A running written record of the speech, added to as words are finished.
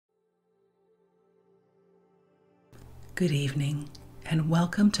Good evening, and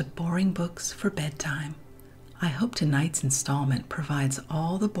welcome to Boring Books for Bedtime. I hope tonight's installment provides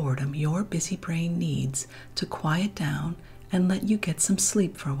all the boredom your busy brain needs to quiet down and let you get some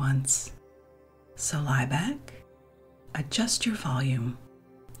sleep for once. So lie back, adjust your volume,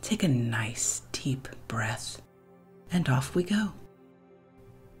 take a nice deep breath, and off we go.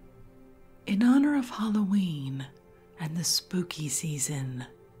 In honor of Halloween and the spooky season,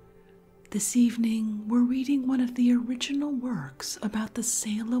 this evening we're reading one of the original works about the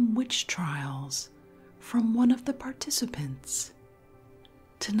Salem witch trials from one of the participants.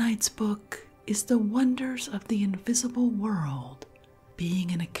 Tonight's book is The Wonders of the Invisible World,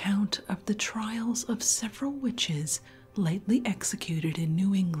 being an account of the trials of several witches lately executed in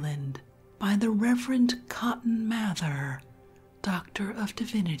New England by the Reverend Cotton Mather, Doctor of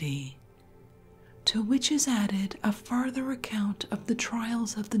Divinity, to which is added a farther account of the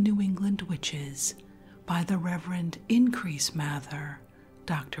trials of the New England witches by the Reverend Increase Mather,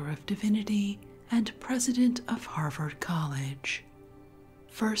 Doctor of Divinity and President of Harvard College,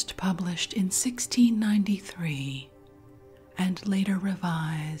 first published in 1693 and later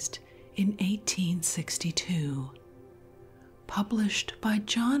revised in 1862, published by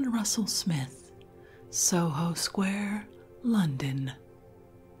John Russell Smith, Soho Square, London.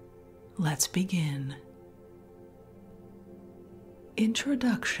 Let's begin.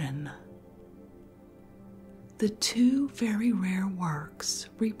 Introduction. The two very rare works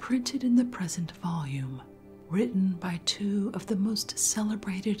reprinted in the present volume, written by two of the most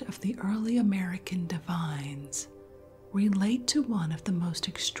celebrated of the early American divines, relate to one of the most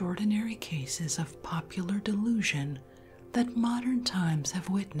extraordinary cases of popular delusion that modern times have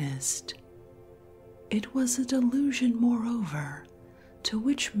witnessed. It was a delusion, moreover, to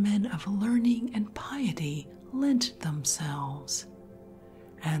which men of learning and piety lent themselves,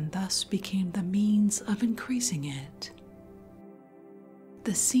 and thus became the means of increasing it.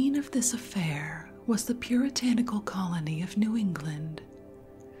 The scene of this affair was the puritanical colony of New England,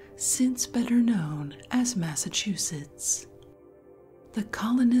 since better known as Massachusetts, the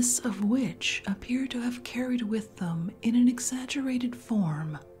colonists of which appear to have carried with them in an exaggerated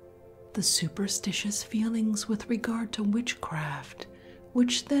form the superstitious feelings with regard to witchcraft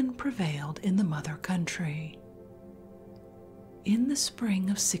which then prevailed in the mother country. In the spring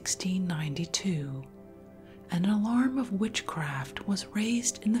of 1692, an alarm of witchcraft was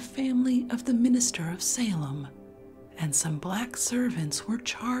raised in the family of the minister of Salem, and some black servants were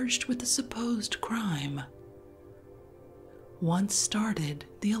charged with the supposed crime. Once started,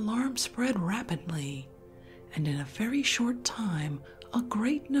 the alarm spread rapidly, and in a very short time a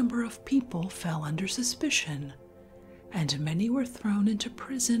great number of people fell under suspicion, and many were thrown into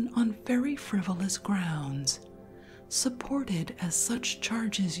prison on very frivolous grounds, supported as such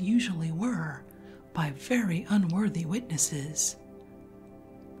charges usually were by very unworthy witnesses.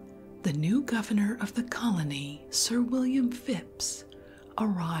 The new governor of the colony, Sir William Phips,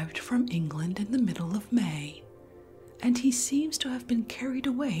 arrived from England in the middle of May, and he seems to have been carried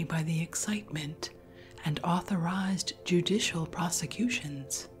away by the excitement and authorized judicial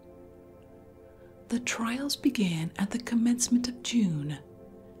prosecutions. The trials began at the commencement of June,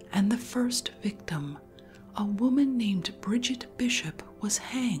 and the first victim, a woman named Bridget Bishop, was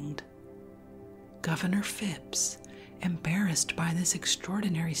hanged. Governor Phips, embarrassed by this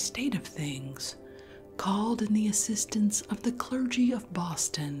extraordinary state of things, called in the assistance of the clergy of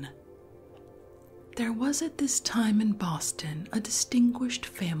Boston. There was at this time in Boston a distinguished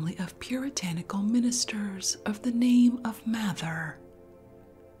family of puritanical ministers of the name of Mather.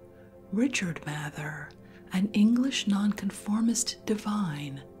 Richard Mather, an English nonconformist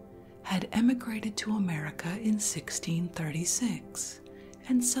divine, had emigrated to America in 1636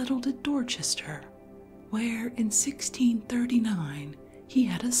 and settled at Dorchester, where in 1639 he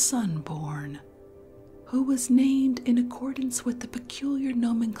had a son born, who was named in accordance with the peculiar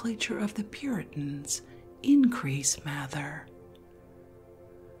nomenclature of the Puritans, Increase Mather.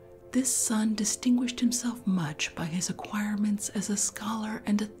 This son distinguished himself much by his acquirements as a scholar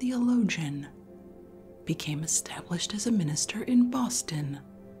and a theologian, became established as a minister in Boston,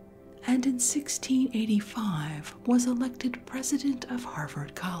 and in 1685 was elected president of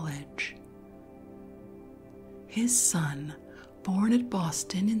Harvard College. His son, born at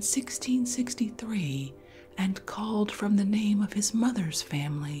Boston in 1663 and called from the name of his mother's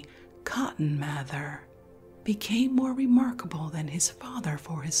family, Cotton Mather, became more remarkable than his father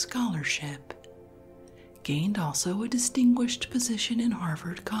for his scholarship, gained also a distinguished position in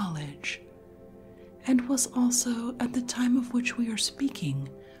Harvard College, and was also, at the time of which we are speaking,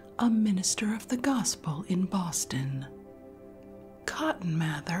 a minister of the gospel in Boston. Cotton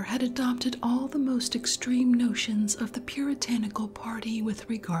Mather had adopted all the most extreme notions of the puritanical party with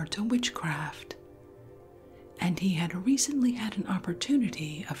regard to witchcraft, and he had recently had an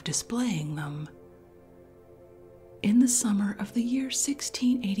opportunity of displaying them. In the summer of the year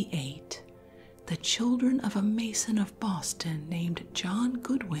 1688, the children of a mason of Boston named John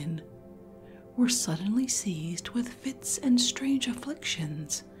Goodwin were suddenly seized with fits and strange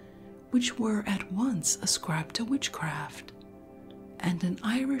afflictions which were at once ascribed to witchcraft, and an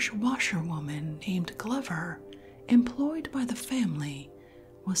Irish washerwoman named Glover, employed by the family,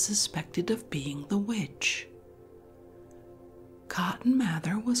 was suspected of being the witch. Cotton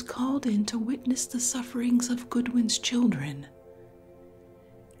Mather was called in to witness the sufferings of Goodwin's children,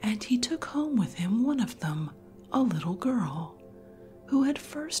 and he took home with him one of them, a little girl, who had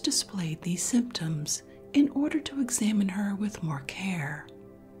first displayed these symptoms in order to examine her with more care.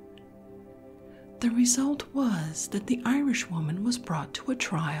 The result was that the Irishwoman was brought to a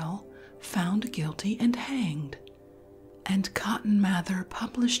trial, found guilty, and hanged, and Cotton Mather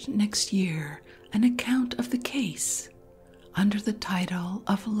published next year an account of the case under the title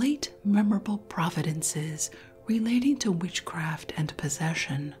of Late Memorable Providences Relating to Witchcraft and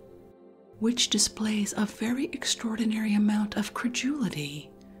Possession, which displays a very extraordinary amount of credulity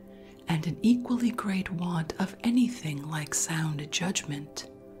and an equally great want of anything like sound judgment.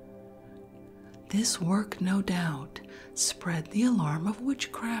 This work, no doubt, spread the alarm of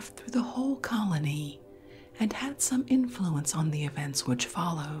witchcraft through the whole colony and had some influence on the events which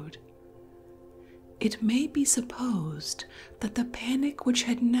followed. It may be supposed that the panic which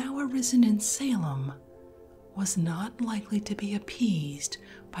had now arisen in Salem was not likely to be appeased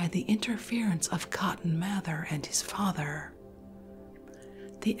by the interference of Cotton Mather and his father.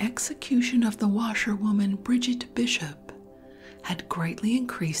 The execution of the washerwoman Bridget Bishop had greatly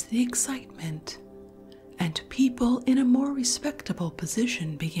increased the excitement, and people in a more respectable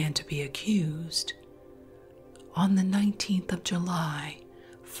position began to be accused. On the 19th of July,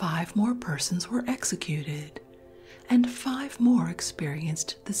 5 more persons were executed, and 5 more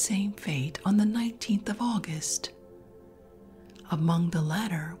experienced the same fate on the 19th of August. Among the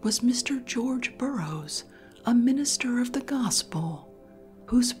latter was Mr. George Burroughs, a minister of the gospel,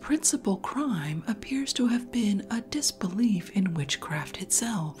 whose principal crime appears to have been a disbelief in witchcraft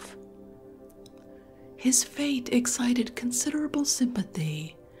itself. His fate excited considerable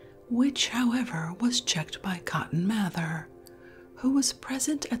sympathy, which, however, was checked by Cotton Mather, who was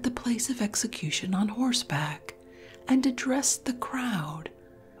present at the place of execution on horseback, and addressed the crowd,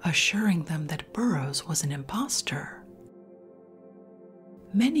 assuring them that Burroughs was an impostor.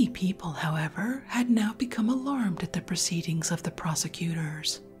 Many people, however, had now become alarmed at the proceedings of the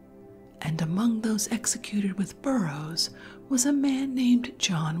prosecutors, and among those executed with Burroughs was a man named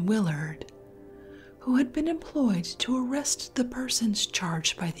John Willard, who had been employed to arrest the persons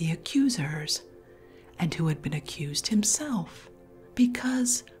charged by the accusers, and who had been accused himself,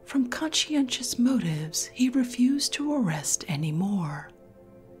 because from conscientious motives he refused to arrest any more.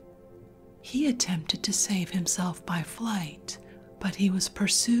 He attempted to save himself by flight, but he was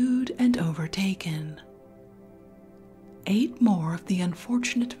pursued and overtaken. 8 more of the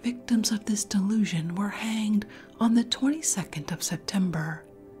unfortunate victims of this delusion were hanged on the 22nd of September,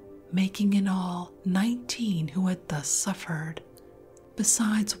 making in all 19 who had thus suffered,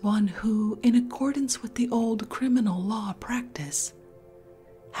 besides one who, in accordance with the old criminal law practice,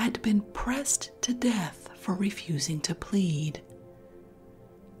 had been pressed to death for refusing to plead.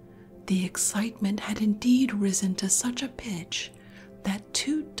 The excitement had indeed risen to such a pitch that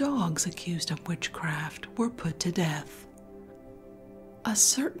 2 dogs accused of witchcraft were put to death. A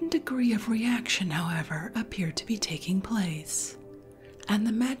certain degree of reaction, however, appeared to be taking place, and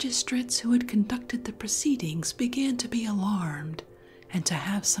the magistrates who had conducted the proceedings began to be alarmed and to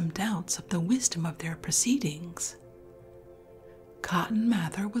have some doubts of the wisdom of their proceedings. Cotton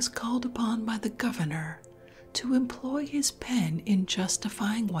Mather was called upon by the governor to employ his pen in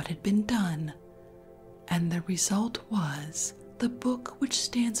justifying what had been done, and the result was the book which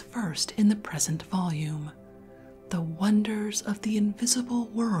stands first in the present volume, The Wonders of the Invisible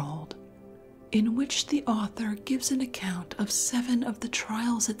World, in which the author gives an account of 7 of the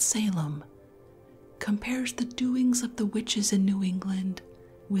trials at Salem, compares the doings of the witches in New England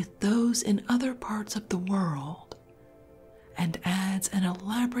with those in other parts of the world, and adds an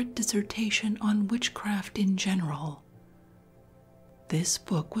elaborate dissertation on witchcraft in general. This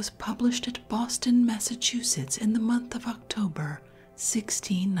book was published at Boston, Massachusetts in the month of October,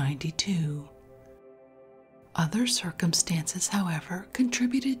 1692. Other circumstances, however,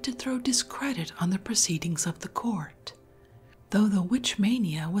 contributed to throw discredit on the proceedings of the court, though the witch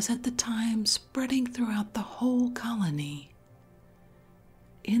mania was at the time spreading throughout the whole colony.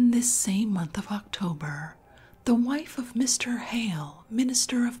 In this same month of October, the wife of Mr. Hale,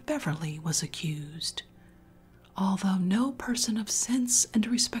 minister of Beverly, was accused, although no person of sense and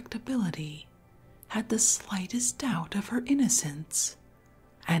respectability had the slightest doubt of her innocence,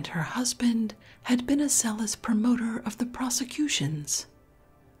 and her husband had been a zealous promoter of the prosecutions.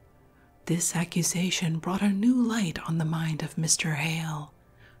 This accusation brought a new light on the mind of Mr. Hale,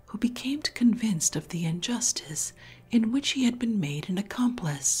 who became convinced of the injustice in which he had been made an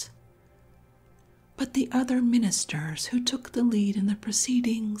accomplice. But the other ministers who took the lead in the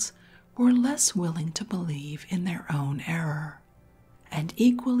proceedings were less willing to believe in their own error, and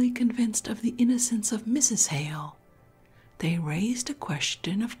equally convinced of the innocence of Mrs. Hale, they raised a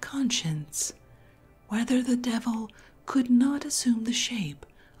question of conscience, whether the devil could not assume the shape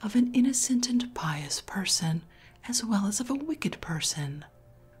of an innocent and pious person as well as of a wicked person,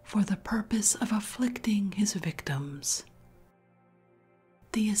 for the purpose of afflicting his victims.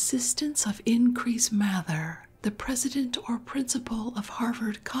 The assistance of Increase Mather, the president or principal of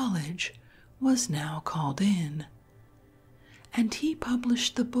Harvard College, was now called in, and he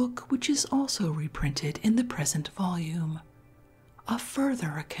published the book which is also reprinted in the present volume, a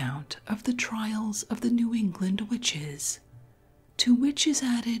further account of the trials of the New England witches, to which is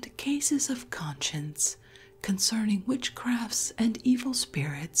added cases of conscience concerning witchcrafts and evil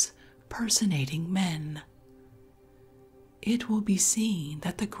spirits personating men. It will be seen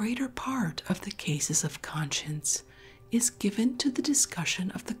that the greater part of the cases of conscience is given to the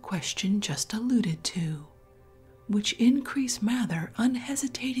discussion of the question just alluded to, which Increase Mather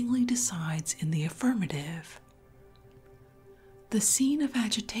unhesitatingly decides in the affirmative. The scene of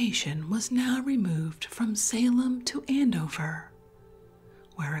agitation was now removed from Salem to Andover,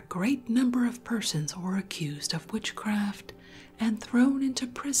 where a great number of persons were accused of witchcraft and thrown into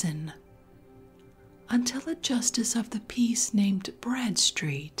prison, until a justice of the peace named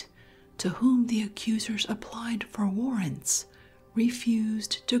Bradstreet, to whom the accusers applied for warrants,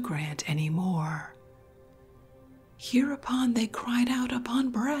 refused to grant any more. Hereupon they cried out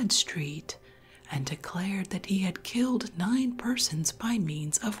upon Bradstreet, and declared that he had killed 9 persons by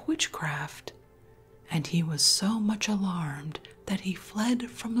means of witchcraft, and he was so much alarmed that he fled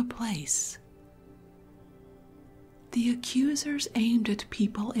from the place. The accusers aimed at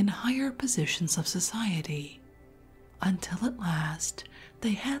people in higher positions of society, until at last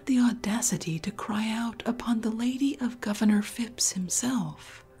they had the audacity to cry out upon the lady of Governor Phipps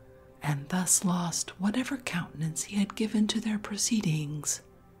himself, and thus lost whatever countenance he had given to their proceedings,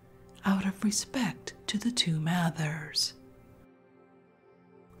 out of respect to the 2 Mathers.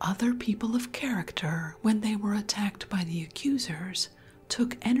 Other people of character, when they were attacked by the accusers,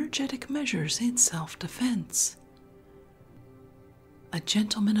 took energetic measures in self-defense. A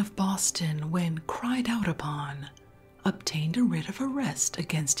gentleman of Boston, when cried out upon, obtained a writ of arrest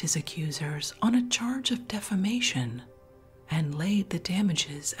against his accusers on a charge of defamation, and laid the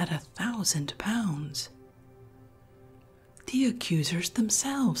damages at £1,000. The accusers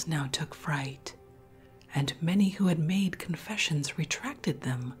themselves now took fright, and many who had made confessions retracted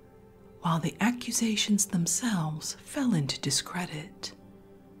them, while the accusations themselves fell into discredit.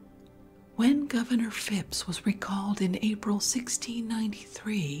 When Governor Phipps was recalled in April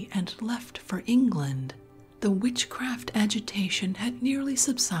 1693 and left for England, the witchcraft agitation had nearly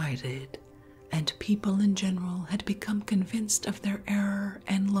subsided, and people in general had become convinced of their error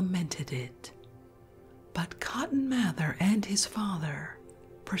and lamented it. But Cotton Mather and his father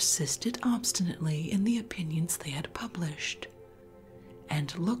persisted obstinately in the opinions they had published,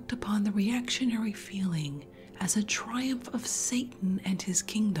 and looked upon the reactionary feeling as a triumph of Satan and his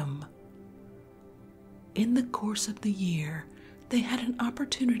kingdom. In the course of the year, they had an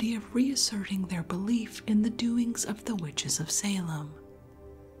opportunity of reasserting their belief in the doings of the witches of Salem.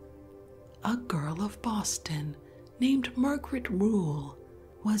 A girl of Boston, named Margaret Rule,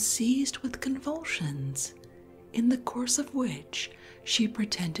 was seized with convulsions, in the course of which she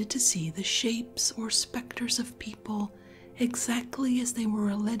pretended to see the shapes or specters of people exactly as they were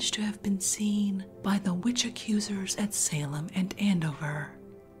alleged to have been seen by the witch accusers at Salem and Andover.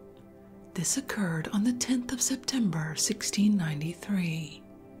 This occurred on the 10th of September, 1693,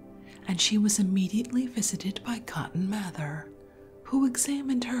 and she was immediately visited by Cotton Mather, who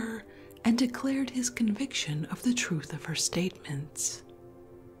examined her and declared his conviction of the truth of her statements.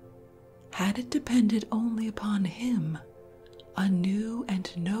 Had it depended only upon him, a new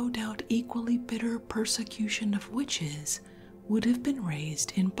and no doubt equally bitter persecution of witches would have been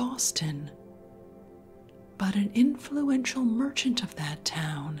raised in Boston. But an influential merchant of that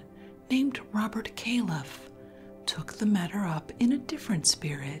town, named Robert Califf, took the matter up in a different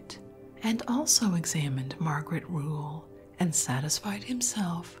spirit, and also examined Margaret Rule and satisfied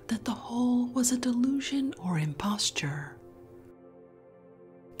himself that the whole was a delusion or imposture.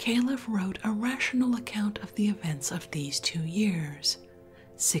 Caliph wrote a rational account of the events of these 2 years,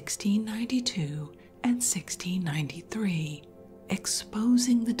 1692 and 1693,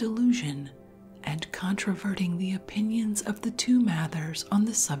 exposing the delusion and controverting the opinions of the 2 Mathers on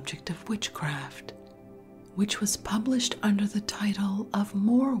the subject of witchcraft, which was published under the title of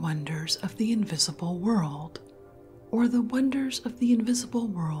More Wonders of the Invisible World, or The Wonders of the Invisible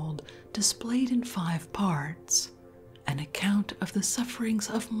World displayed in 5 parts, an account of the sufferings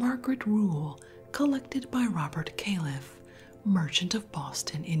of Margaret Rule collected by Robert Caliph, merchant of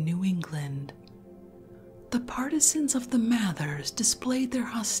Boston in New England. The partisans of the Mathers displayed their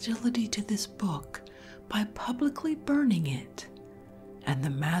hostility to this book by publicly burning it, and the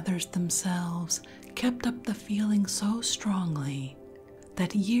Mathers themselves kept up the feeling so strongly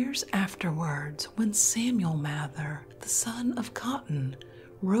that years afterwards, when Samuel Mather, the son of Cotton,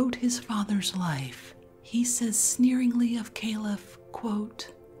 wrote his father's life, he says sneeringly of Caliph,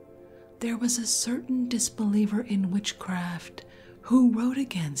 quote, "There was a certain disbeliever in witchcraft who wrote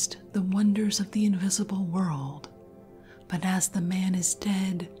against the wonders of the invisible world, but as the man is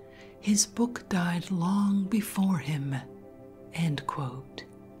dead, his book died long before him." End quote.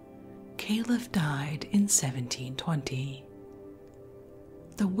 Caliph died in 1720.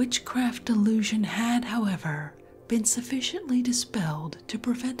 The witchcraft delusion had, however, been sufficiently dispelled to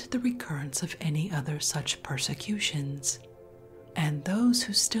prevent the recurrence of any other such persecutions, and those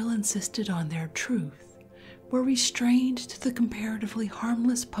who still insisted on their truth were restrained to the comparatively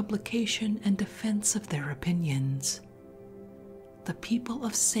harmless publication and defense of their opinions. The people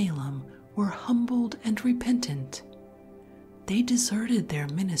of Salem were humbled and repentant. They deserted their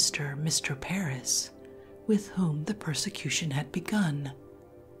minister, Mr. Parris, with whom the persecution had begun,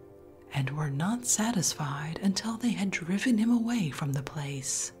 and were not satisfied until they had driven him away from the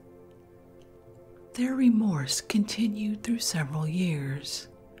place. Their remorse continued through several years,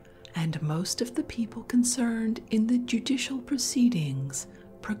 and most of the people concerned in the judicial proceedings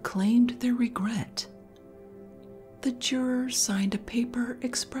proclaimed their regret. The jurors signed a paper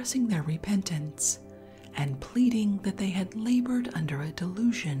expressing their repentance and pleading that they had labored under a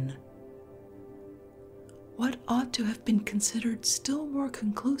delusion. What ought to have been considered still more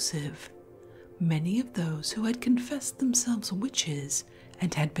conclusive, many of those who had confessed themselves witches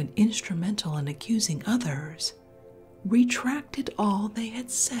and had been instrumental in accusing others retracted all they had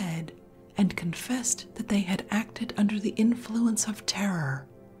said and confessed that they had acted under the influence of terror.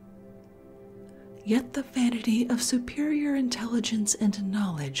 Yet the vanity of superior intelligence and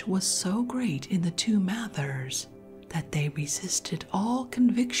knowledge was so great in the 2 Mathers that they resisted all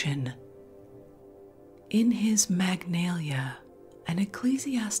conviction. In his Magnalia, an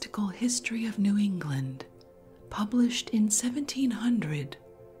ecclesiastical history of New England, published in 1700,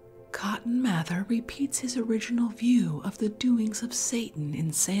 Cotton Mather repeats his original view of the doings of Satan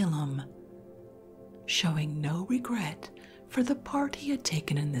in Salem, showing no regret for the part he had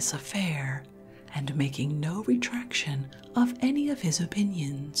taken in this affair, and making no retraction of any of his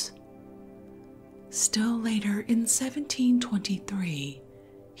opinions. Still later, in 1723,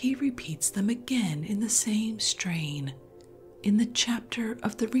 he repeats them again in the same strain, in the chapter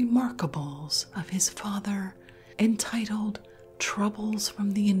of the Remarkables of his father, entitled Troubles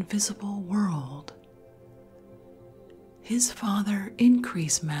from the Invisible World. His father,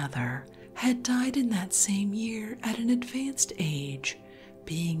 Increase Mather, had died in that same year at an advanced age,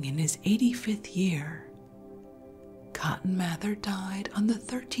 being in his 85th year. Cotton Mather died on the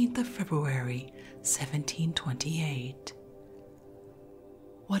 13th of February, 1728.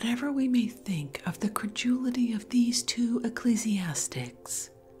 Whatever we may think of the credulity of these 2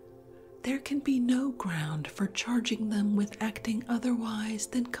 ecclesiastics, there can be no ground for charging them with acting otherwise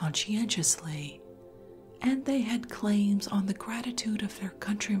than conscientiously, and they had claims on the gratitude of their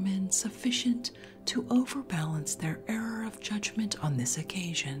countrymen sufficient to overbalance their error of judgment on this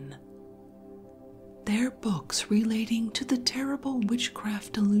occasion. Their books relating to the terrible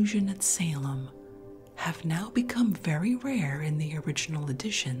witchcraft delusion at Salem have now become very rare in the original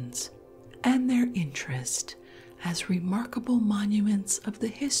editions, and their interest as remarkable monuments of the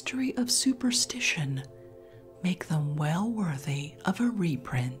history of superstition make them well worthy of a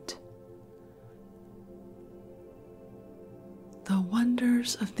reprint. The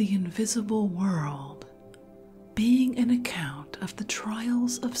Wonders of the Invisible World, being an account of the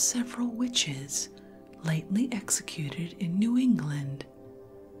trials of several witches lately executed in New England,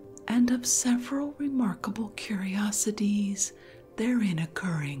 and of several remarkable curiosities therein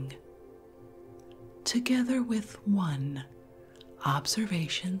occurring, together with 1.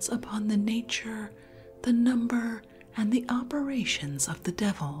 Observations upon the nature, the number, and the operations of the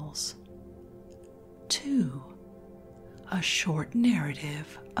devils. 2. A short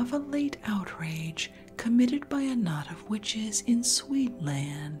narrative of a late outrage committed by a knot of witches in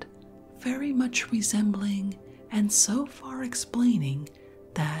Swedeland, very much resembling and so far explaining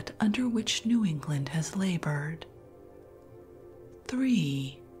that under which New England has labored.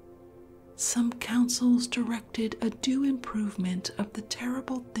 3. Some counsels directed a due improvement of the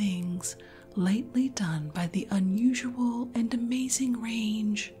terrible things lately done by the unusual and amazing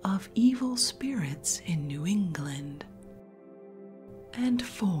range of evil spirits in New England. And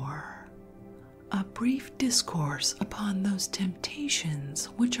 4. A brief discourse upon those temptations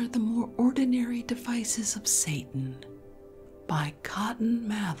which are the more ordinary devices of Satan, by Cotton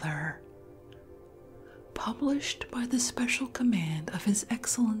Mather, published by the special command of His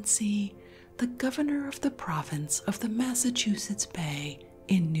Excellency the Governor of the Province of the Massachusetts Bay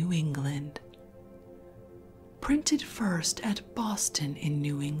in New England. Printed first at Boston in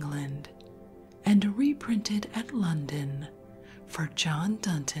New England, and reprinted at London for John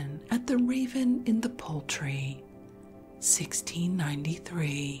Dunton at the Raven in the Poultry,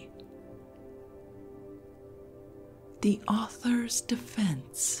 1693. The Author's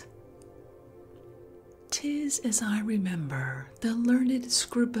Defense. 'Tis, as I remember, the learned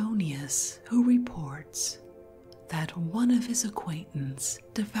Scribonius who reports that one of his acquaintance,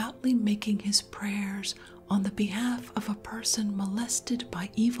 devoutly making his prayers on the behalf of a person molested by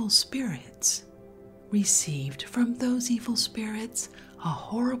evil spirits, received from those evil spirits a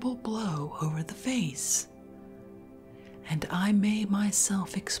horrible blow over the face. And I may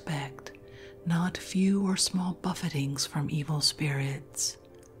myself expect not few or small buffetings from evil spirits,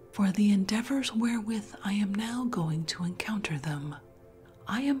 for the endeavors wherewith I am now going to encounter them.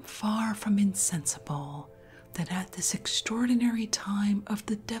 I am far from insensible that at this extraordinary time of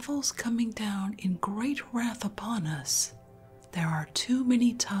the devil's coming down in great wrath upon us, there are too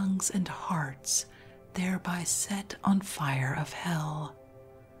many tongues and hearts thereby set on fire of hell,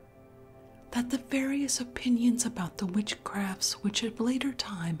 that the various opinions about the witchcrafts which at later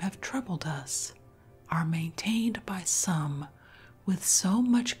time have troubled us are maintained by some with so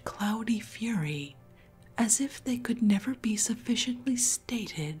much cloudy fury as if they could never be sufficiently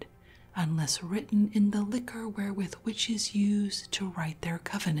stated unless written in the liquor wherewith witches use to write their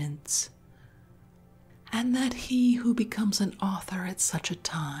covenants, and that he who becomes an author at such a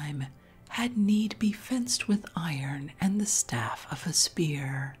time had need be fenced with iron and the staff of a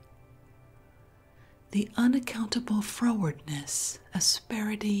spear. The unaccountable frowardness,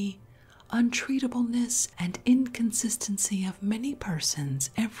 asperity, untreatableness, and inconsistency of many persons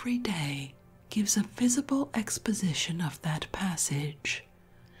every day gives a visible exposition of that passage.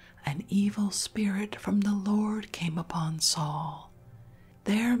 An evil spirit from the Lord came upon Saul.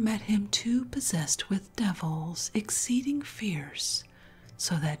 There met him two possessed with devils exceeding fierce,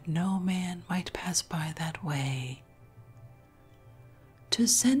 so that no man might pass by that way. To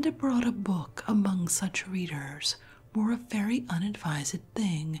send abroad a book among such readers were a very unadvised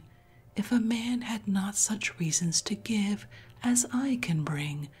thing, if a man had not such reasons to give as I can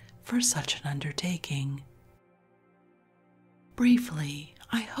bring for such an undertaking. Briefly,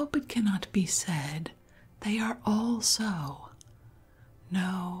 I hope it cannot be said they are all so.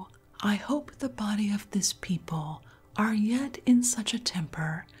 No, I hope the body of this people are yet in such a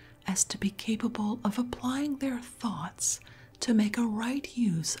temper as to be capable of applying their thoughts to make a right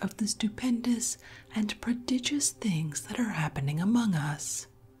use of the stupendous and prodigious things that are happening among us.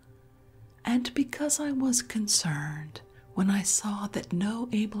 And because I was concerned when I saw that no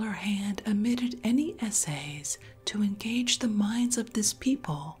abler hand omitted any essays to engage the minds of this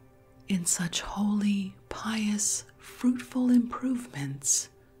people in such holy, pious, fruitful improvements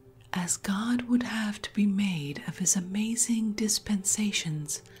as God would have to be made of his amazing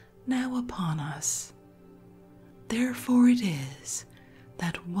dispensations now upon us. Therefore it is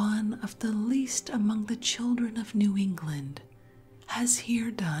that one of the least among the children of New England has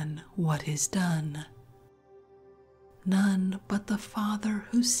here done what is done. None but the Father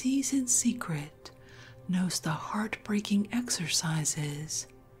who sees in secret knows the heart-breaking exercises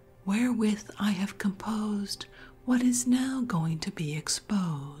wherewith I have composed what is now going to be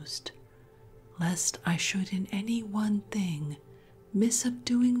exposed, lest I should in any one thing miss of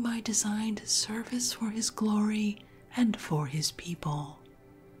doing my designed service for his glory and for his people.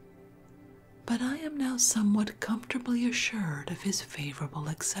 But I am now somewhat comfortably assured of his favorable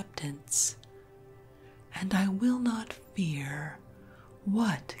acceptance, and I will not fear.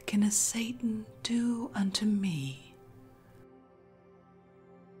 What can a Satan do unto me?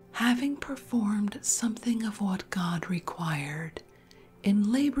 Having performed something of what God required,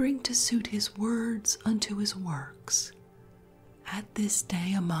 in laboring to suit his words unto his works, at this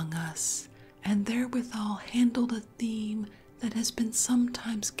day among us, and therewithal handled a theme that has been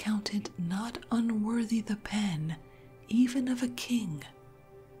sometimes counted not unworthy the pen even of a king,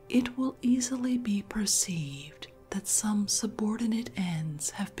 it will easily be perceived that some subordinate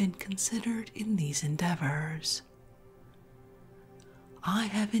ends have been considered in these endeavors. I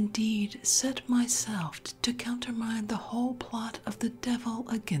have indeed set myself to countermine the whole plot of the devil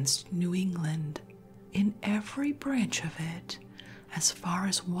against New England, in every branch of it, as far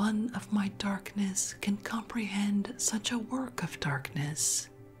as one of my darkness can comprehend such a work of darkness.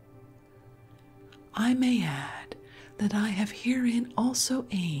 I may add that I have herein also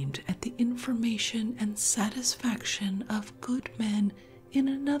aimed at the information and satisfaction of good men in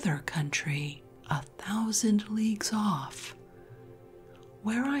another country 1,000 leagues off,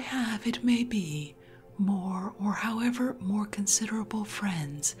 where I have, it may be, more or however more considerable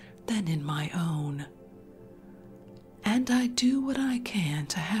friends than in my own. And I do what I can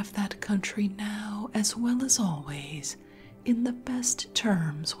to have that country now, as well as always, in the best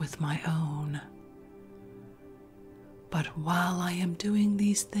terms with my own. But while I am doing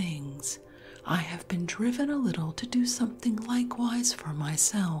these things, I have been driven a little to do something likewise for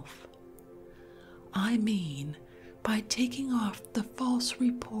myself. I mean, by taking off the false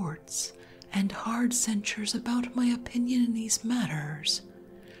reports and hard censures about my opinion in these matters,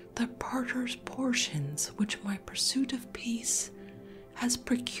 the parters portions which my pursuit of peace has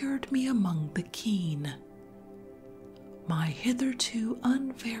procured me among the keen. My hitherto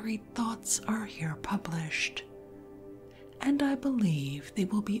unvaried thoughts are here published, and I believe they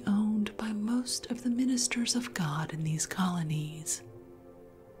will be owned by most of the ministers of God in these colonies.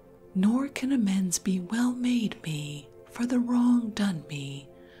 Nor can amends be well made me for the wrong done me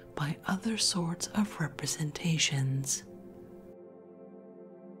by other sorts of representations.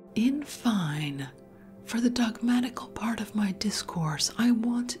 In fine, for the dogmatical part of my discourse I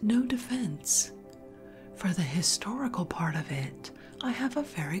want no defense. For the historical part of it I have a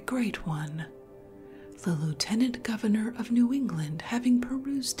very great one. The Lieutenant Governor of New England, having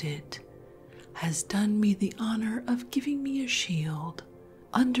perused it, has done me the honor of giving me a shield,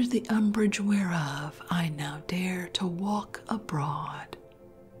 under the umbrage whereof I now dare to walk abroad.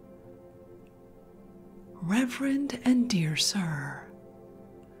 Reverend and dear Sir,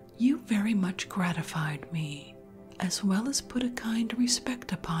 you very much gratified me, as well as put a kind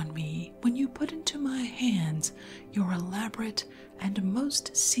respect upon me when you put into my hands your elaborate and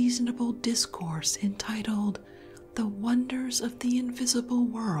most seasonable discourse entitled The Wonders of the Invisible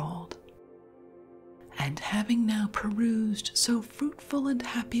World. And having now perused so fruitful and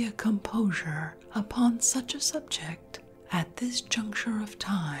happy a composure upon such a subject at this juncture of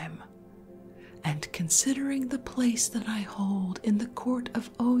time, and considering the place that I hold in the court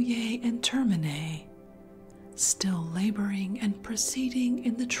of Oyez and Termine, still laboring and proceeding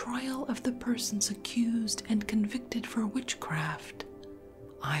in the trial of the persons accused and convicted for witchcraft,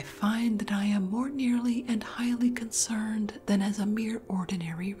 I find that I am more nearly and highly concerned than as a mere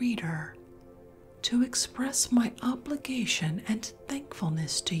ordinary reader, to express my obligation and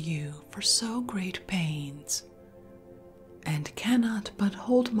thankfulness to you for so great pains, and cannot but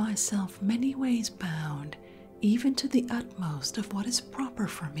hold myself many ways bound, even to the utmost of what is proper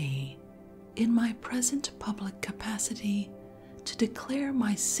for me, in my present public capacity, to declare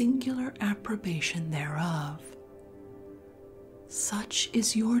my singular approbation thereof. Such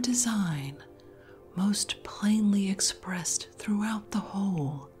is your design, most plainly expressed throughout the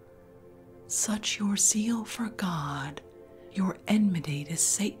whole, such your zeal for God, your enmity to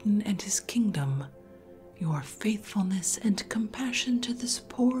Satan and his kingdom, your faithfulness and compassion to this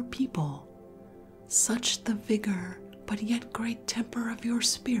poor people, such the vigor but yet great temper of your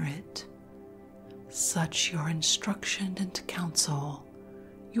spirit, such your instruction and counsel,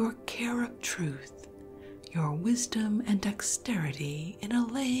 your care of truth, your wisdom and dexterity in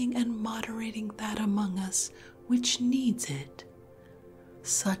allaying and moderating that among us which needs it,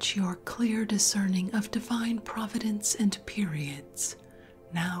 such your clear discerning of divine providence and periods,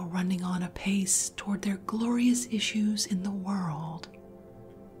 now running on apace toward their glorious issues in the world,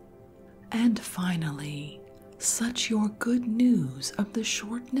 and finally, such your good news of the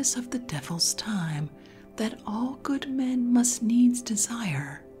shortness of the devil's time that all good men must needs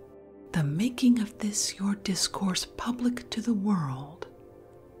desire, the making of this your discourse public to the world,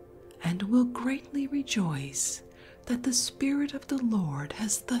 and will greatly rejoice that the Spirit of the Lord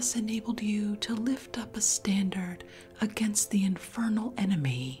has thus enabled you to lift up a standard against the infernal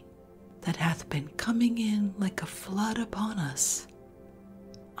enemy that hath been coming in like a flood upon us.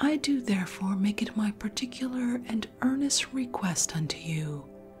 I do therefore make it my particular and earnest request unto you,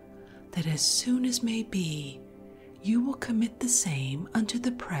 that as soon as may be, you will commit the same unto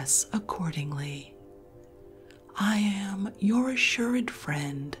the press accordingly. I am your assured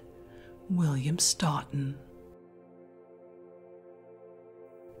friend, William Stoughton.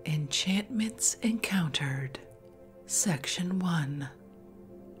 Enchantments Encountered, Section 1.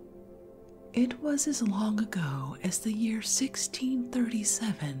 It was as long ago as the year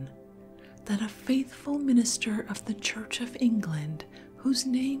 1637 that a faithful minister of the Church of England, whose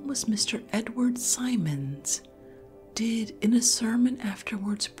name was Mr. Edward Simons, did in a sermon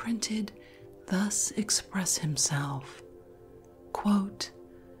afterwards printed thus express himself, quote,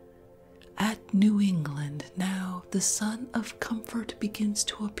 "At New England now the sun of comfort begins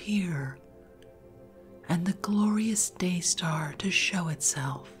to appear, and the glorious day star to show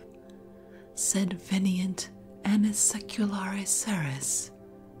itself, sed venient annis seculare seris.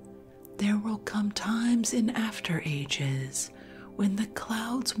 There will come times in after ages when the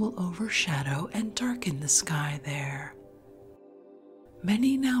clouds will overshadow and darken the sky there.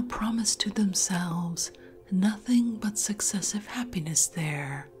 Many now promise to themselves nothing but successive happiness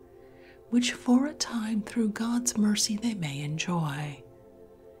there, which for a time through God's mercy they may enjoy,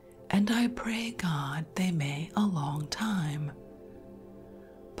 and I pray God they may a long time.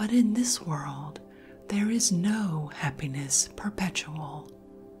 But in this world there is no happiness perpetual."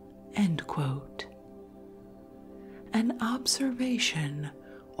 End quote. An observation,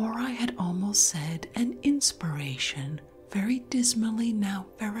 or I had almost said an inspiration, very dismally now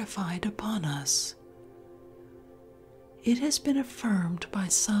verified upon us. It has been affirmed by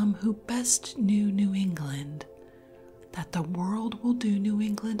some who best knew New England that the world will do New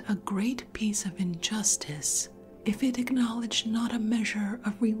England a great piece of injustice if it acknowledge not a measure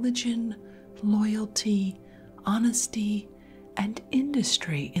of religion, loyalty, honesty, and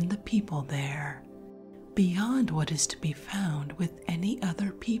industry in the people there, beyond what is to be found with any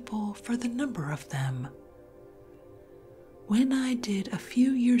other people for the number of them. When I did a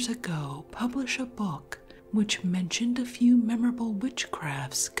few years ago publish a book which mentioned a few memorable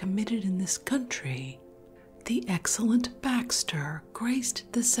witchcrafts committed in this country, the excellent Baxter graced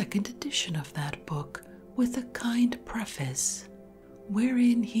the second edition of that book with a kind preface,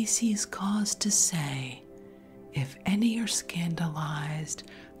 wherein he sees cause to say, if any are scandalized,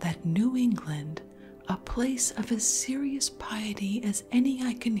 that New England, a place of as serious piety as any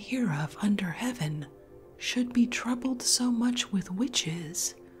I can hear of under heaven, should be troubled so much with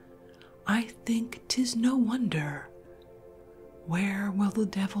witches, I think 'tis no wonder. Where will the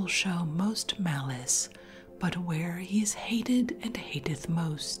devil show most malice, but where he is hated and hateth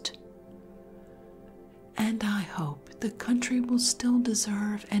most? And I hope the country will still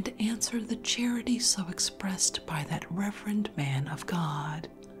deserve and answer the charity so expressed by that reverend man of God.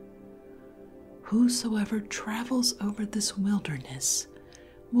 Whosoever travels over this wilderness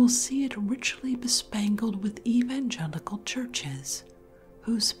will see it richly bespangled with evangelical churches,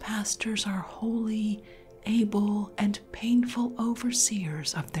 whose pastors are holy, able, and painful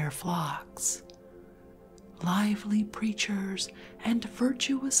overseers of their flocks, lively preachers and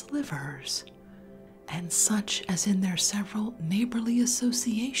virtuous livers, and such as in their several neighborly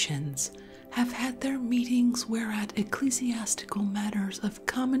associations have had their meetings whereat ecclesiastical matters of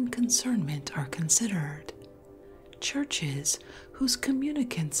common concernment are considered, churches whose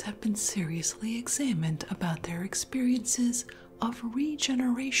communicants have been seriously examined about their experiences of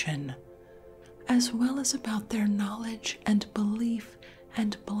regeneration, as well as about their knowledge and belief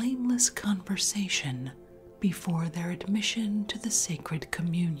and blameless conversation before their admission to the sacred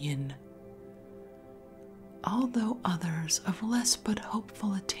communion. Although others of less but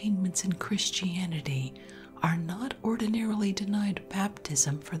hopeful attainments in Christianity are not ordinarily denied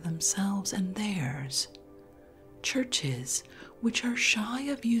baptism for themselves and theirs, churches which are shy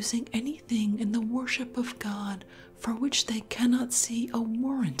of using anything in the worship of God for which they cannot see a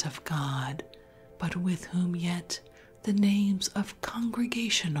warrant of God, but with whom yet the names of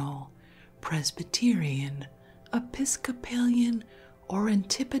Congregational, Presbyterian, Episcopalian, or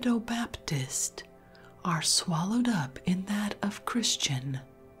Antipodo Baptist are swallowed up in that of Christian.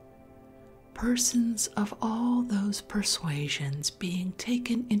 Persons of all those persuasions being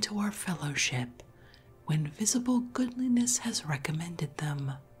taken into our fellowship when visible goodliness has recommended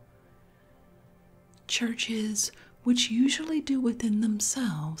them. Churches which usually do within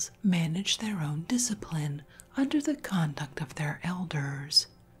themselves manage their own discipline under the conduct of their elders,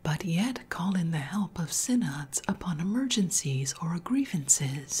 but yet call in the help of synods upon emergencies or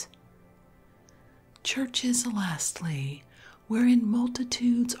grievances. Churches, lastly, wherein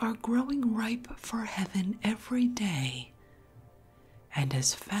multitudes are growing ripe for heaven every day, and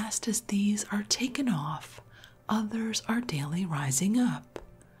as fast as these are taken off, others are daily rising up.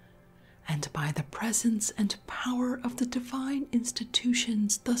 And by the presence and power of the divine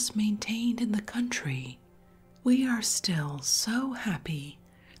institutions thus maintained in the country, we are still so happy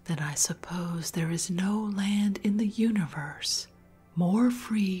that I suppose there is no land in the universe more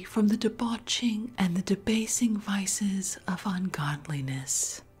free from the debauching and the debasing vices of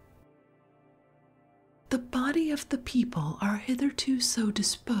ungodliness. The body of the people are hitherto so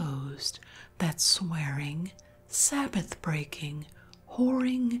disposed that swearing, Sabbath breaking,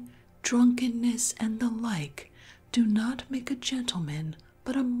 whoring, drunkenness, and the like do not make a gentleman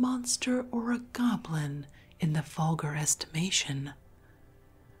but a monster or a goblin in the vulgar estimation.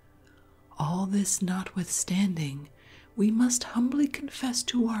 All this notwithstanding, we must humbly confess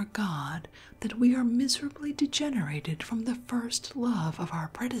to our God that we are miserably degenerated from the first love of our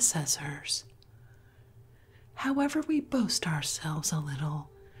predecessors. However we boast ourselves a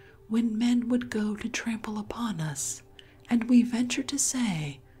little, when men would go to trample upon us, and we venture to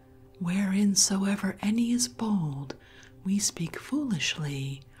say, whereinsoever any is bold, we speak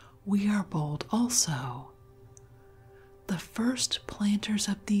foolishly, we are bold also. The first planters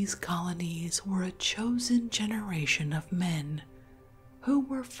of these colonies were a chosen generation of men, who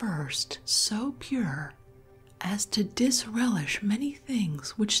were first so pure as to disrelish many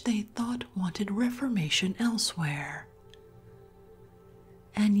things which they thought wanted reformation elsewhere,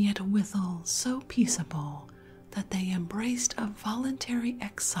 and yet withal so peaceable that they embraced a voluntary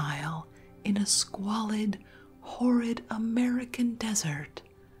exile in a squalid, horrid American desert,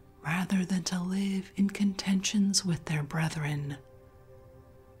 rather than to live in contentions with their brethren.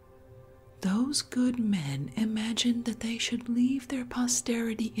 Those good men imagined that they should leave their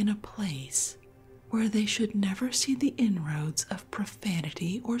posterity in a place where they should never see the inroads of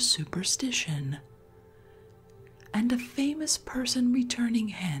profanity or superstition, and a famous person returning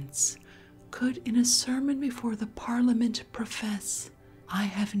hence could in a sermon before the Parliament profess, I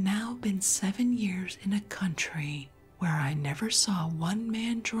have now been 7 years in a country where I never saw one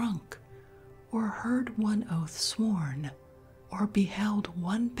man drunk, or heard one oath sworn, or beheld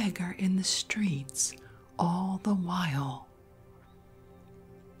one beggar in the streets all the while.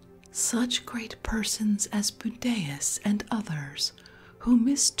 Such great persons as Budæus and others, who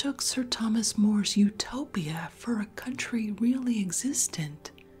mistook Sir Thomas More's Utopia for a country really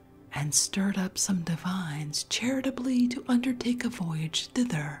existent, and stirred up some divines charitably to undertake a voyage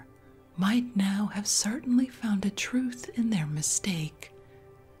thither, might now have certainly found a truth in their mistake.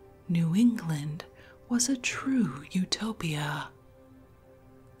 New England was a true Utopia.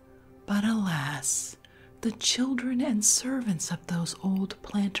 But alas, the children and servants of those old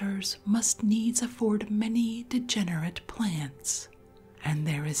planters must needs afford many degenerate plants, and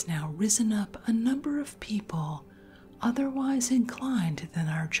there is now risen up a number of people otherwise inclined than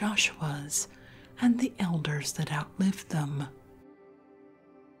our Joshuas and the elders that outlived them.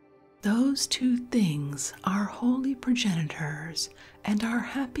 Those two things, our holy progenitors and our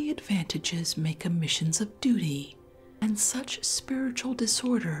happy advantages, make omissions of duty, and such spiritual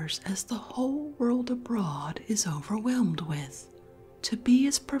disorders as the whole world abroad is overwhelmed with, to be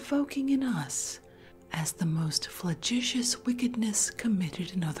as provoking in us as the most flagitious wickedness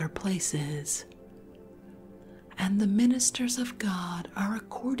committed in other places. And the ministers of God are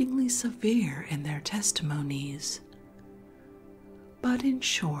accordingly severe in their testimonies. But in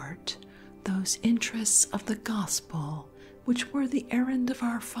short, those interests of the gospel, which were the errand of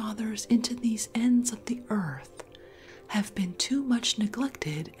our fathers into these ends of the earth, have been too much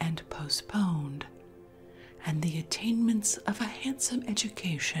neglected and postponed, and the attainments of a handsome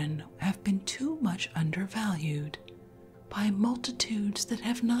education have been too much undervalued by multitudes that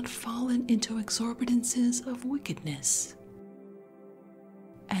have not fallen into exorbitances of wickedness.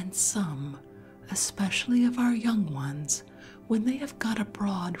 And some, especially of our young ones, when they have got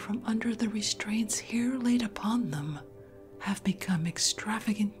abroad from under the restraints here laid upon them, have become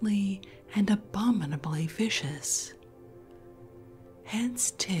extravagantly and abominably vicious.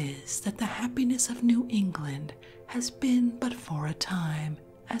 Hence 'tis that the happiness of New England has been but for a time,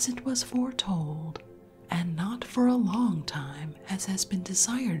 as it was foretold, and not for a long time, as has been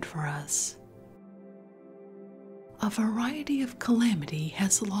desired for us. A variety of calamity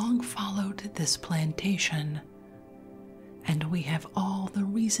has long followed this plantation, and we have all the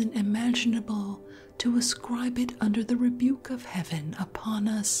reason imaginable to ascribe it under the rebuke of heaven upon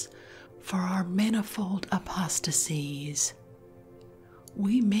us for our manifold apostasies.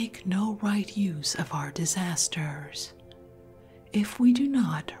 We make no right use of our disasters, if we do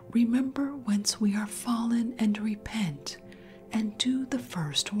not remember whence we are fallen and repent and do the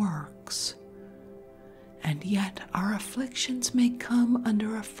first works. and yet our afflictions may come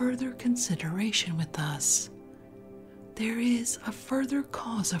under a further consideration with us. There is a further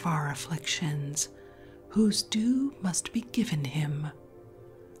cause of our afflictions, whose due must be given him.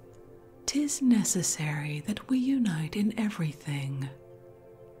 'Tis necessary that we unite in everything,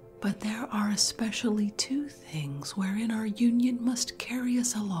 but there are especially two things wherein our union must carry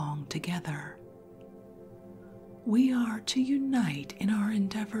us along together. We are to unite in our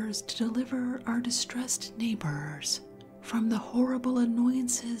endeavors to deliver our distressed neighbors from the horrible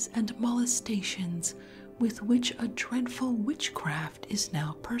annoyances and molestations with which a dreadful witchcraft is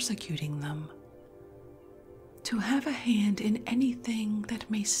now persecuting them. To have a hand in anything that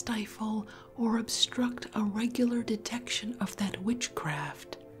may stifle or obstruct a regular detection of that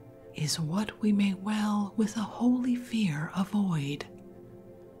witchcraft is what we may well with a holy fear avoid.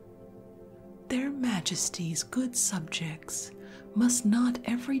 Their Majesties' good subjects must not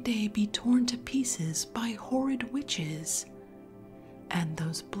every day be torn to pieces by horrid witches, and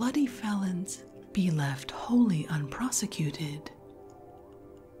those bloody felons be left wholly unprosecuted.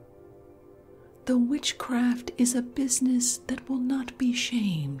 The witchcraft is a business that will not be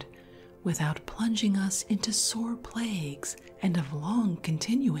shamed without plunging us into sore plagues and of long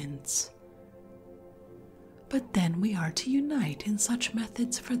continuance. But then we are to unite in such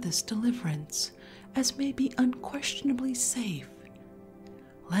methods for this deliverance as may be unquestionably safe,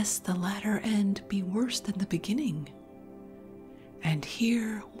 lest the latter end be worse than the beginning. And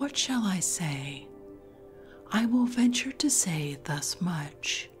here, what shall I say? I will venture to say thus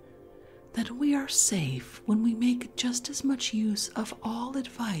much, that we are safe when we make just as much use of all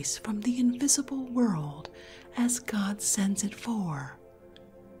advice from the invisible world as God sends it for.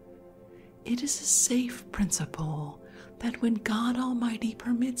 It is a safe principle that when God Almighty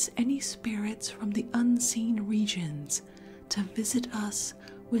permits any spirits from the unseen regions to visit us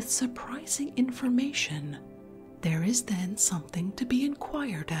with surprising information, there is then something to be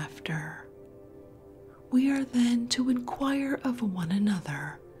inquired after. We are then to inquire of one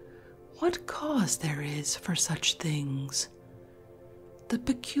another what cause there is for such things. The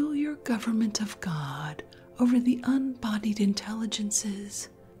peculiar government of God over the unbodied intelligences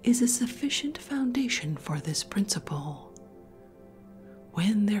is a sufficient foundation for this principle.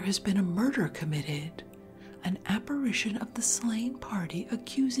 When there has been a murder committed, an apparition of the slain party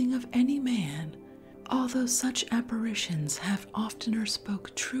accusing of any man, although such apparitions have oftener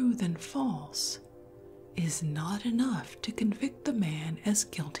spoke true than false, is not enough to convict the man as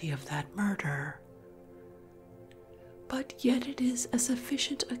guilty of that murder. But yet it is a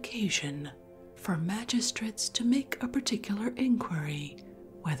sufficient occasion for magistrates to make a particular inquiry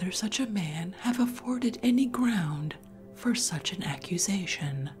whether such a man have afforded any ground for such an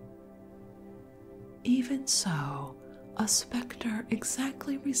accusation. Even so, a spectre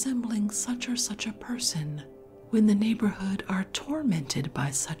exactly resembling such or such a person, when the neighborhood are tormented by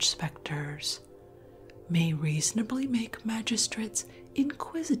such spectres, may reasonably make magistrates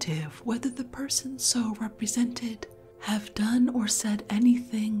inquisitive whether the person so represented have done or said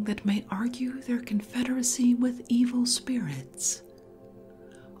anything that may argue their confederacy with evil spirits,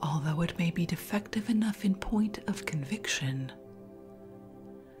 although it may be defective enough in point of conviction,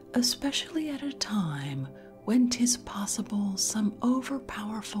 especially at a time when 'tis possible some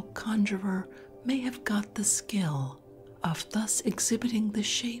overpowerful conjurer may have got the skill of thus exhibiting the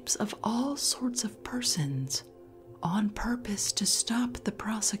shapes of all sorts of persons on purpose to stop the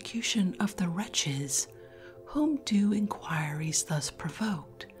prosecution of the wretches whom due inquiries thus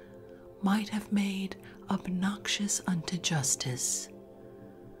provoked might have made obnoxious unto justice.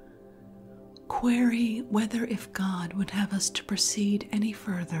 Query whether if God would have us to proceed any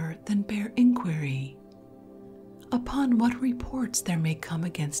further than bare inquiry, upon what reports there may come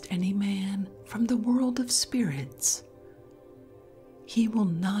against any man from the world of spirits, he will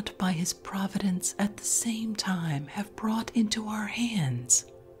not by his providence at the same time have brought into our hands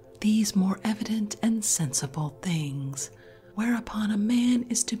these more evident and sensible things, whereupon a man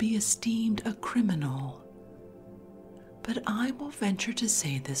is to be esteemed a criminal. But I will venture to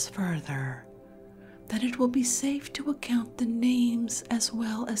say this further, that it will be safe to account the names as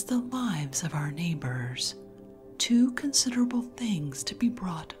well as the lives of our neighbors, two considerable things to be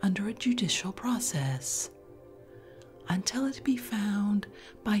brought under a judicial process, until it be found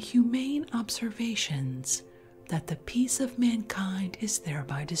by humane observations that the peace of mankind is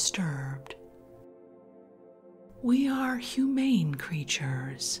thereby disturbed. We are humane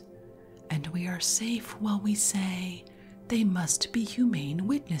creatures, and we are safe while we say they must be humane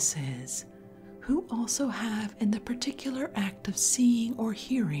witnesses, who also have in the particular act of seeing or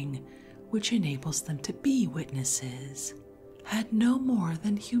hearing which enables them to be witnesses, had no more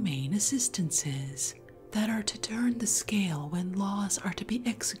than humane assistances, that are to turn the scale when laws are to be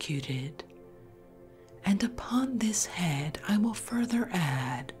executed. And upon this head I will further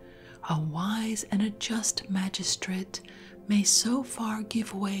add, a wise and a just magistrate may so far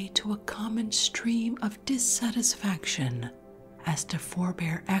give way to a common stream of dissatisfaction as to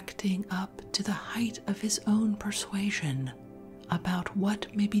forbear acting up to the height of his own persuasion about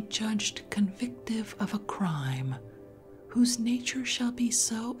what may be judged convictive of a crime, whose nature shall be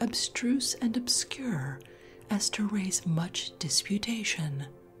so abstruse and obscure as to raise much disputation.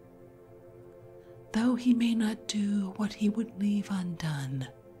 Though he may not do what he would leave undone,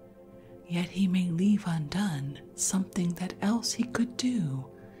 yet he may leave undone something that else he could do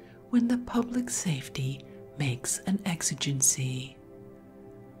when the public safety makes an exigency.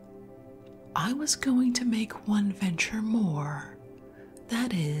 I was going to make one venture more,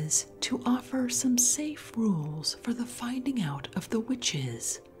 that is, to offer some safe rules for the finding out of the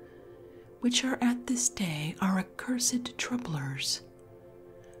witches, which are at this day our accursed troublers.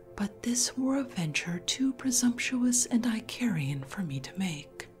 But this were a venture too presumptuous and Icarian for me to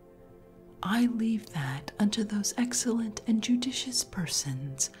make. I leave that unto those excellent and judicious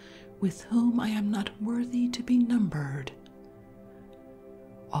persons with whom I am not worthy to be numbered.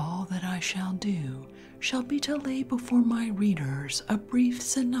 All that I shall do shall be to lay before my readers a brief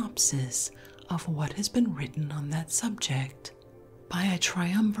synopsis of what has been written on that subject by a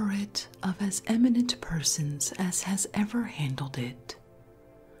triumvirate of as eminent persons as has ever handled it.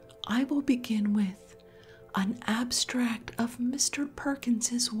 I will begin with an abstract of Mr.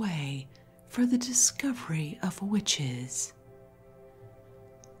 Perkins's way for the discovery of witches.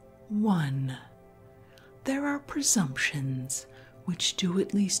 1. There are presumptions which do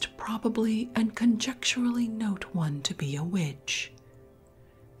at least probably and conjecturally note one to be a witch.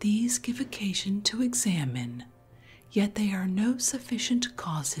 These give occasion to examine, yet they are no sufficient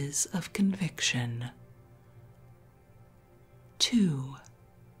causes of conviction. 2.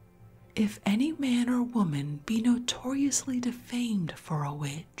 If any man or woman be notoriously defamed for a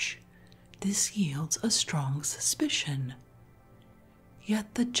witch, this yields a strong suspicion.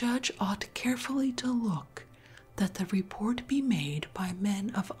 Yet the judge ought carefully to look that the report be made by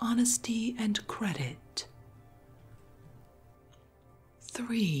men of honesty and credit.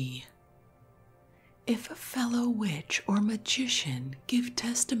 3. If a fellow witch or magician give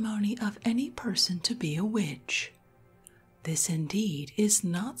testimony of any person to be a witch, this indeed is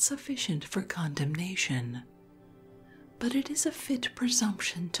not sufficient for condemnation, but it is a fit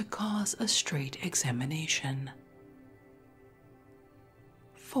presumption to cause a straight examination.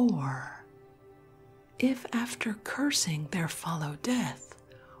 4. If after cursing there follow death,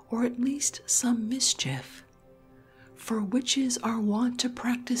 or at least some mischief, for witches are wont to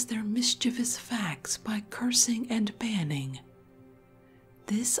practice their mischievous facts by cursing and banning,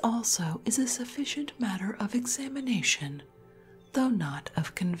 this also is a sufficient matter of examination, though not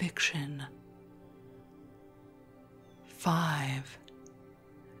of conviction. 5.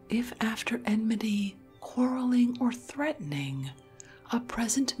 If after enmity, quarreling, or threatening, a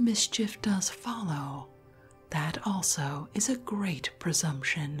present mischief does follow, that also is a great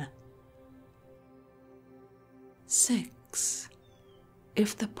presumption. 6.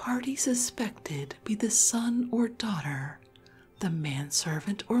 If the party suspected be the son or daughter, the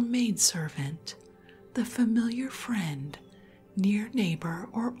manservant or maidservant, the familiar friend, near neighbor,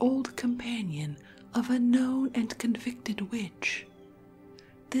 or old companion of a known and convicted witch,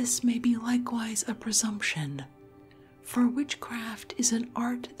 this may be likewise a presumption, for witchcraft is an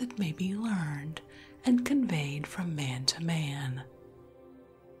art that may be learned and conveyed from man to man.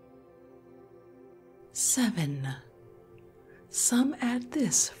 7. Some add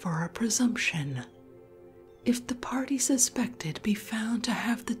this for a presumption. If the party suspected be found to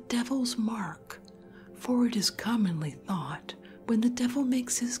have the devil's mark, for it is commonly thought, when the devil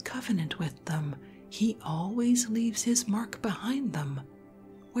makes his covenant with them, he always leaves his mark behind them,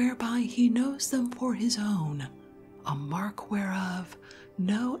 whereby he knows them for his own, a mark whereof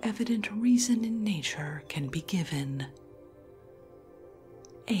no evident reason in nature can be given.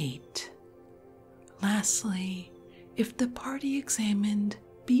 8. Lastly, if the party examined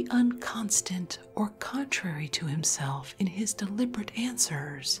be unconstant or contrary to himself in his deliberate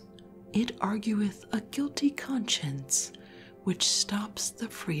answers, it argueth a guilty conscience which stops the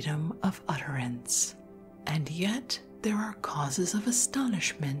freedom of utterance. And yet there are causes of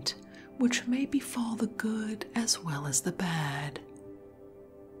astonishment which may befall the good as well as the bad.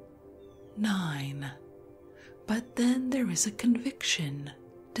 9. But then there is a conviction,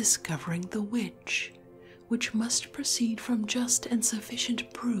 discovering the witch, which must proceed from just and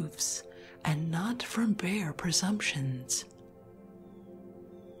sufficient proofs, and not from bare presumptions.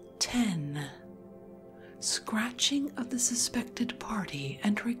 10. scratching of the suspected party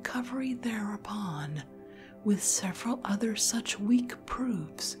and recovery thereupon, with several other such weak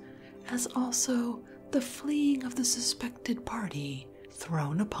proofs, as also the fleeing of the suspected party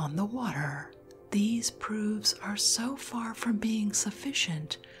thrown upon the water. These proofs are so far from being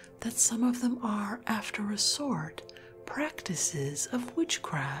sufficient that some of them are, after a sort, practices of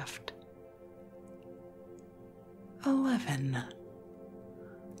witchcraft. 11.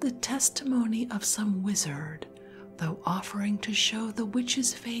 The testimony of some wizard, though offering to show the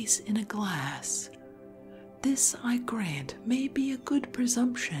witch's face in a glass. This, I grant, may be a good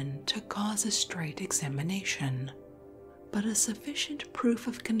presumption to cause a straight examination, but a sufficient proof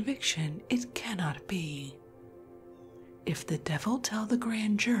of conviction it cannot be. If the devil tell the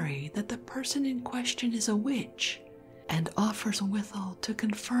grand jury that the person in question is a witch, and offers withal to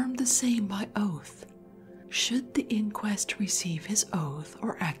confirm the same by oath, should the inquest receive his oath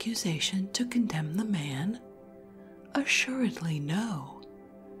or accusation to condemn the man? Assuredly no.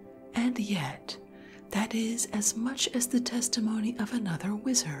 And yet, that is as much as the testimony of another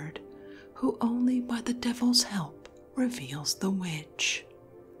wizard, who only by the devil's help reveals the witch.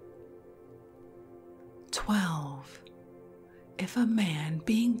 12. If a man,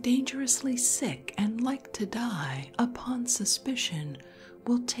 being dangerously sick and like to die, upon suspicion,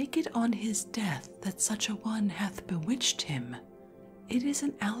 will take it on his death that such a one hath bewitched him, it is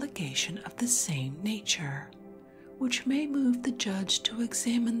an allegation of the same nature, which may move the judge to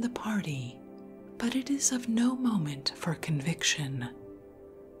examine the party, but it is of no moment for conviction.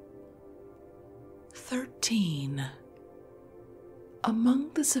 13.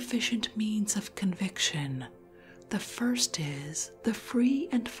 Among the sufficient means of conviction, the first is the free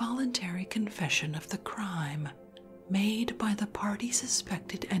and voluntary confession of the crime, made by the party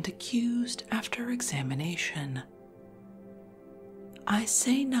suspected and accused after examination. I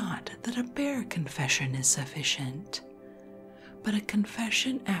say not that a bare confession is sufficient, but a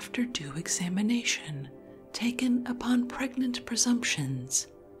confession after due examination, taken upon pregnant presumptions.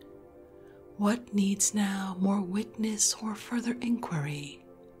 What needs now more witness or further inquiry?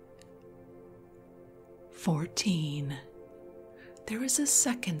 14. There is a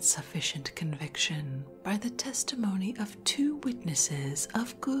second sufficient conviction by the testimony of 2 witnesses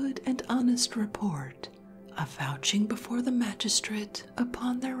of good and honest report, avouching before the magistrate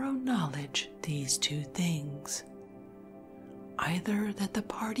upon their own knowledge these 2 things: either that the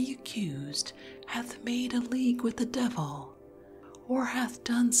party accused hath made a league with the devil, or hath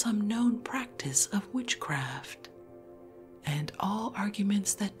done some known practice of witchcraft, and all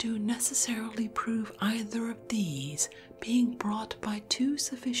arguments that do necessarily prove either of these, being brought by 2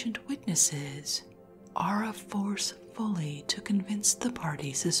 sufficient witnesses, are of force fully to convince the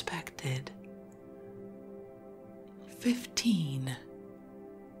party suspected. 15.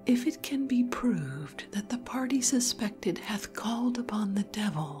 If it can be proved that the party suspected hath called upon the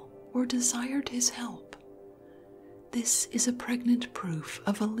devil or desired his help, this is a pregnant proof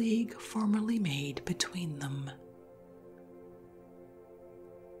of a league formerly made between them.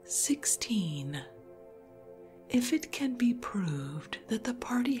 16. If it can be proved that the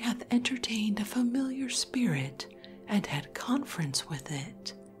party hath entertained a familiar spirit and had conference with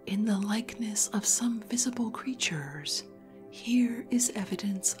it, in the likeness of some visible creatures, here is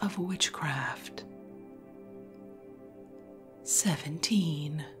evidence of witchcraft.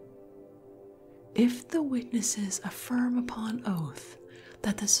 17. If the witnesses affirm upon oath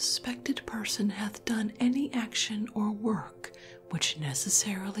that the suspected person hath done any action or work which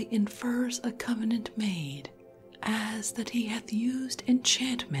necessarily infers a covenant made, as that he hath used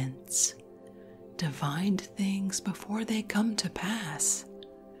enchantments, divined things before they come to pass,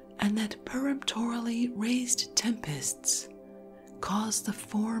 and that peremptorily raised tempests, caused the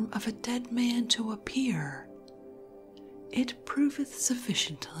form of a dead man to appear, it proveth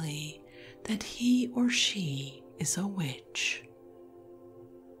sufficiently that he or she is a witch.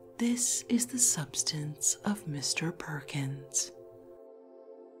 This is the substance of Mr. Perkins.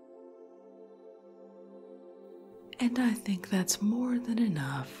 And I think that's more than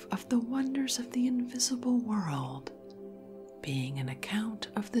enough of the wonders of the invisible world, being an account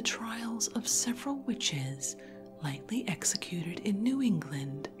of the trials of several witches lately executed in New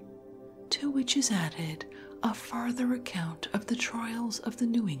England, to which is added a farther account of the trials of the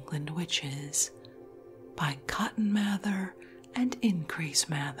New England witches, by Cotton Mather and Increase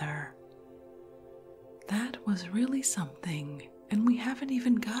Mather. That was really something, and we haven't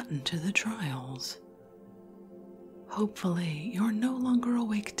even gotten to the trials. Hopefully, you're no longer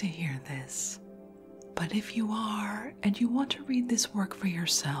awake to hear this, but if you are and you want to read this work for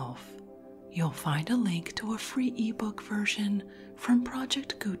yourself, You'll find a link to a free ebook version from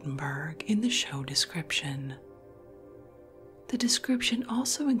Project Gutenberg in the show description. The description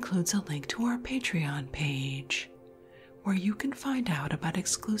also includes a link to our Patreon page, where you can find out about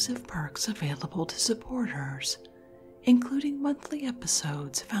exclusive perks available to supporters, including monthly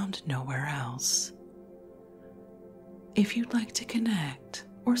episodes found nowhere else. If you'd like to connect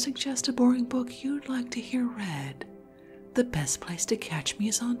or suggest a boring book you'd like to hear read, the best place to catch me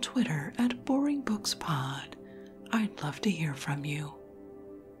is on Twitter at BoringBooksPod. I'd love to hear from you.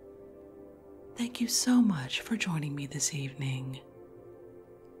 Thank you so much for joining me this evening.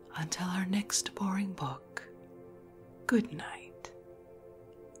 Until our next boring book, good night.